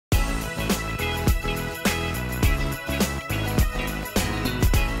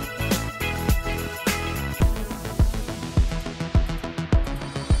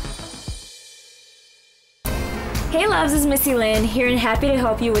Hey loves, it's Missy Lynn here and happy to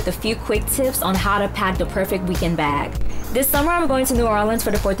help you with a few quick tips on how to pack the perfect weekend bag. This summer I'm going to New Orleans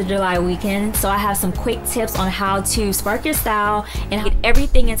for the 4th of July weekend, so I have some quick tips on how to spark your style and get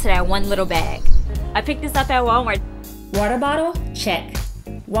everything into that one little bag. I picked this up at Walmart. Water bottle? Check.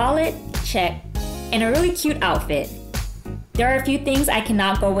 Wallet? Check. And a really cute outfit. There are a few things I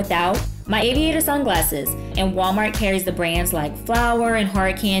cannot go without. My aviator sunglasses, and Walmart carries the brands like Flower and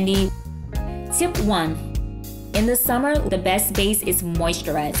Hard Candy. Tip 1. In the summer, the best base is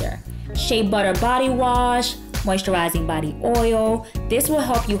moisturizer. Shea Butter Body Wash, moisturizing body oil. This will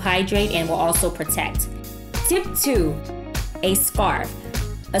help you hydrate and will also protect. Tip 2. A scarf.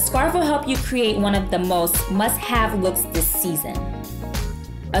 A scarf will help you create one of the most must-have looks this season.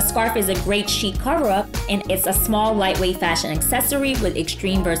 A scarf is a great sheet cover-up and it's a small, lightweight fashion accessory with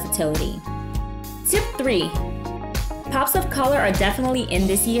extreme versatility. Tip 3. Pops of color are definitely in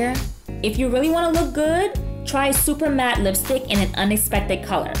this year. If you really want to look good, try a super matte lipstick in an unexpected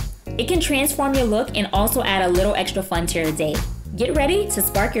color. It can transform your look and also add a little extra fun to your day. Get ready to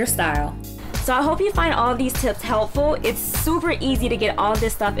spark your style. So I hope you find all of these tips helpful. It's super easy to get all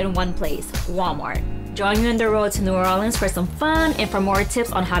this stuff in one place, Walmart. Join you on the road to New Orleans for some fun and for more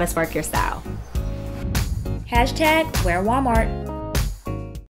tips on how to spark your style. #WearWalmart.